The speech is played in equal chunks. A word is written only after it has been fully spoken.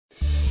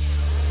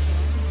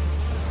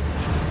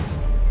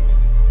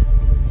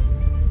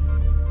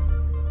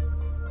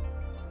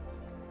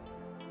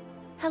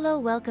Hello,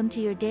 welcome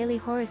to your daily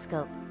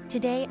horoscope.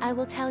 Today I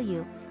will tell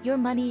you your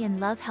money and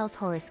love health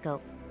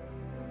horoscope.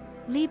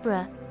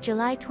 Libra,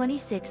 July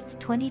 26,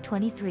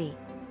 2023.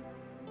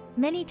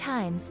 Many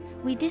times,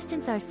 we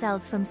distance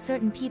ourselves from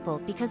certain people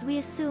because we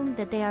assume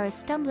that they are a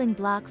stumbling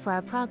block for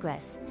our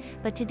progress,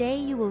 but today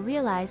you will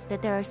realize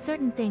that there are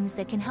certain things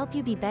that can help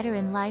you be better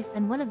in life,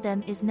 and one of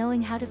them is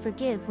knowing how to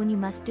forgive when you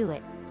must do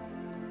it.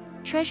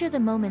 Treasure the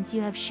moments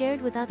you have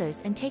shared with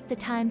others and take the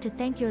time to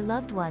thank your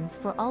loved ones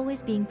for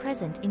always being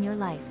present in your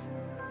life.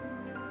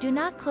 Do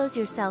not close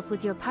yourself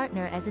with your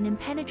partner as an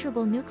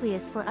impenetrable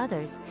nucleus for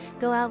others.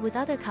 Go out with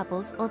other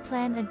couples or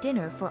plan a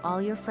dinner for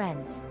all your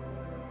friends.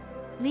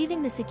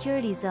 Leaving the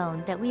security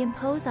zone that we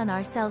impose on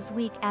ourselves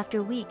week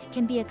after week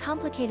can be a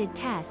complicated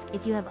task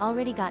if you have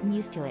already gotten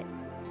used to it.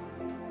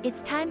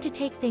 It's time to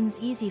take things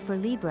easy for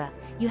Libra.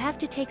 You have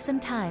to take some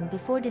time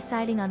before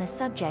deciding on a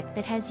subject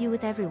that has you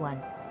with everyone.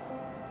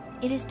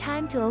 It is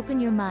time to open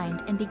your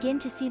mind and begin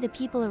to see the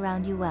people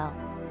around you well.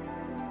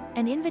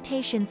 An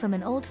invitation from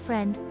an old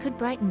friend could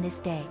brighten this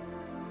day.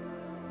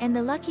 And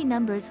the lucky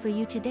numbers for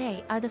you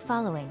today are the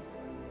following: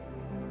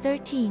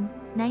 13,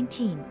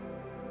 19,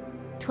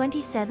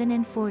 27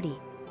 and 40.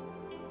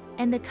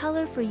 And the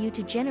color for you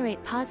to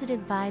generate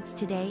positive vibes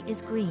today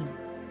is green.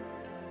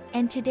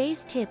 And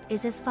today's tip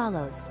is as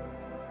follows.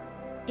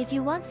 If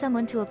you want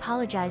someone to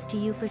apologize to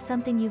you for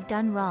something you've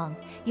done wrong,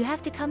 you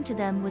have to come to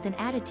them with an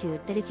attitude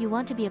that if you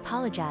want to be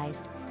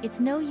apologized, it's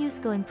no use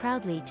going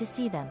proudly to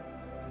see them.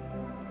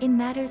 In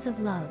matters of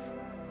love,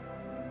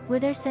 were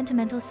there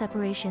sentimental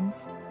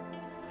separations?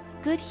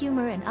 Good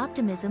humor and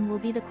optimism will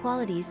be the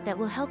qualities that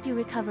will help you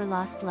recover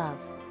lost love.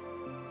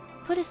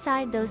 Put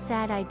aside those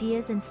sad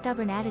ideas and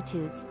stubborn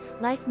attitudes.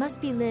 Life must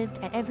be lived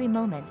at every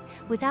moment,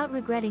 without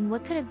regretting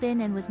what could have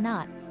been and was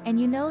not, and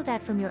you know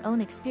that from your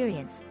own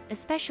experience,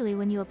 especially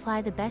when you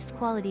apply the best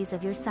qualities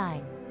of your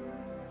sign.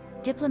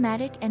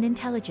 Diplomatic and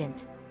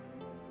intelligent.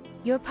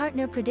 Your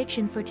partner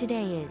prediction for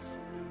today is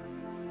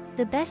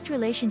the best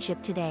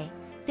relationship today.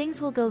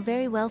 Things will go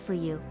very well for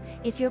you,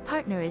 if your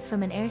partner is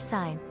from an air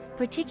sign,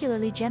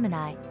 particularly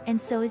Gemini, and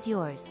so is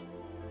yours.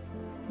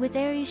 With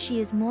Aries,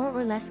 she is more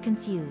or less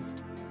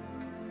confused.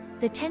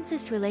 The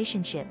tensest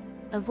relationship.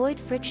 Avoid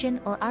friction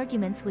or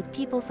arguments with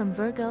people from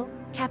Virgo,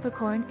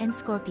 Capricorn and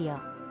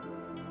Scorpio.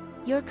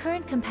 Your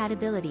current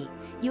compatibility.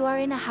 You are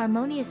in a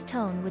harmonious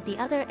tone with the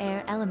other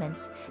air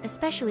elements,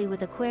 especially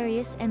with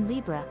Aquarius and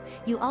Libra.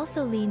 You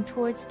also lean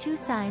towards two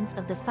signs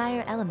of the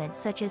fire element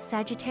such as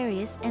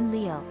Sagittarius and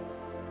Leo.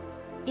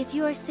 If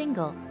you are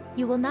single,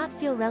 you will not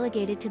feel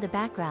relegated to the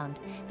background,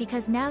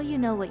 because now you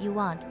know what you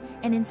want,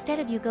 and instead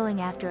of you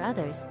going after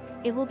others,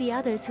 it will be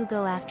others who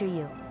go after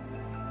you.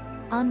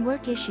 On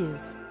work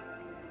issues.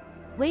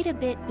 Wait a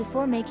bit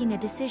before making a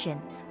decision,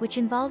 which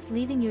involves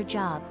leaving your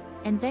job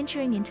and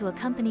venturing into a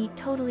company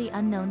totally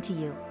unknown to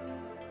you.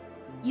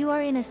 You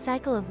are in a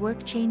cycle of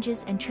work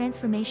changes and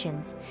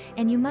transformations,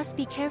 and you must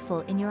be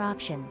careful in your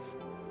options.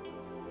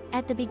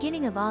 At the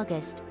beginning of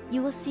August,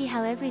 you will see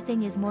how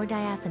everything is more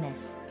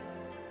diaphanous.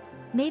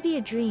 Maybe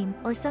a dream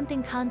or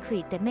something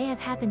concrete that may have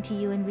happened to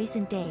you in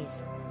recent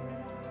days.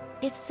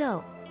 If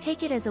so,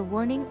 take it as a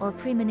warning or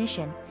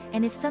premonition,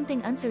 and if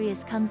something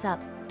unserious comes up,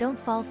 don't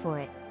fall for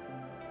it.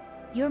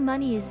 Your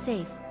money is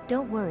safe,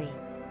 don't worry.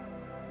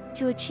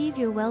 To achieve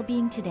your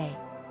well-being today.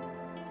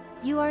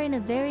 You are in a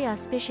very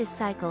auspicious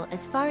cycle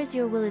as far as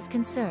your will is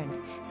concerned,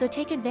 so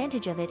take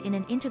advantage of it in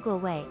an integral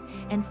way,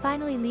 and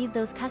finally leave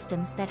those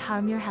customs that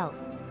harm your health.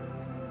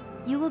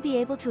 You will be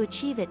able to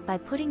achieve it by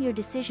putting your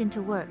decision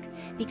to work,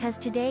 because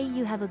today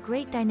you have a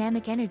great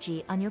dynamic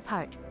energy on your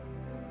part.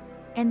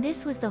 And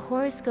this was the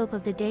horoscope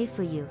of the day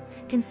for you.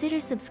 Consider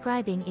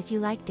subscribing if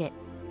you liked it.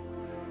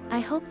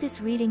 I hope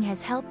this reading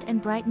has helped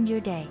and brightened your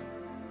day.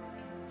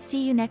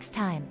 See you next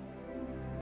time.